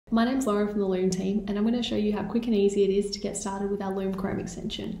My name's Lauren from the Loom team, and I'm going to show you how quick and easy it is to get started with our Loom Chrome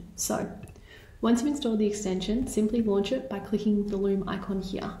extension. So, once you've installed the extension, simply launch it by clicking the Loom icon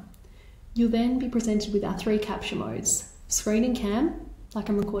here. You'll then be presented with our three capture modes: screen and cam, like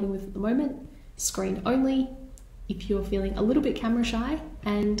I'm recording with at the moment, screen only if you're feeling a little bit camera shy,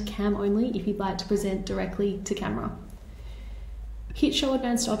 and cam only if you'd like to present directly to camera. Hit show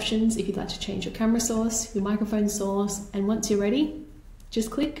advanced options if you'd like to change your camera source, your microphone source, and once you're ready, just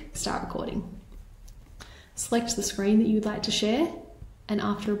click start recording. Select the screen that you would like to share, and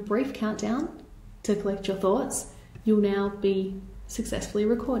after a brief countdown to collect your thoughts, you'll now be successfully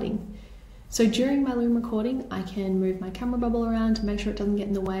recording. So during my Loom recording, I can move my camera bubble around to make sure it doesn't get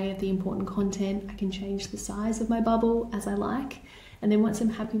in the way of the important content. I can change the size of my bubble as I like. And then once I'm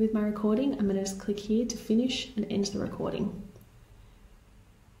happy with my recording, I'm going to just click here to finish and end the recording.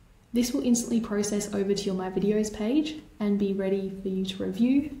 This will instantly process over to your My Videos page and be ready for you to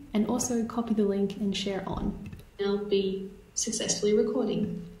review, and also copy the link and share on. Now be successfully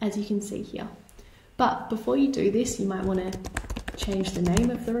recording, as you can see here. But before you do this, you might want to change the name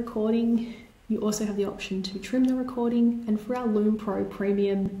of the recording. You also have the option to trim the recording, and for our Loom Pro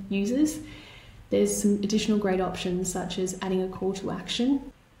Premium users, there's some additional great options such as adding a call to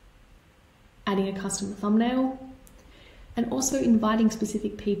action, adding a custom thumbnail, and also inviting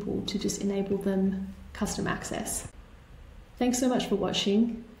specific people to just enable them custom access. Thanks so much for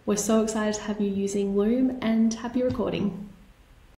watching. We're so excited to have you using Loom, and happy recording.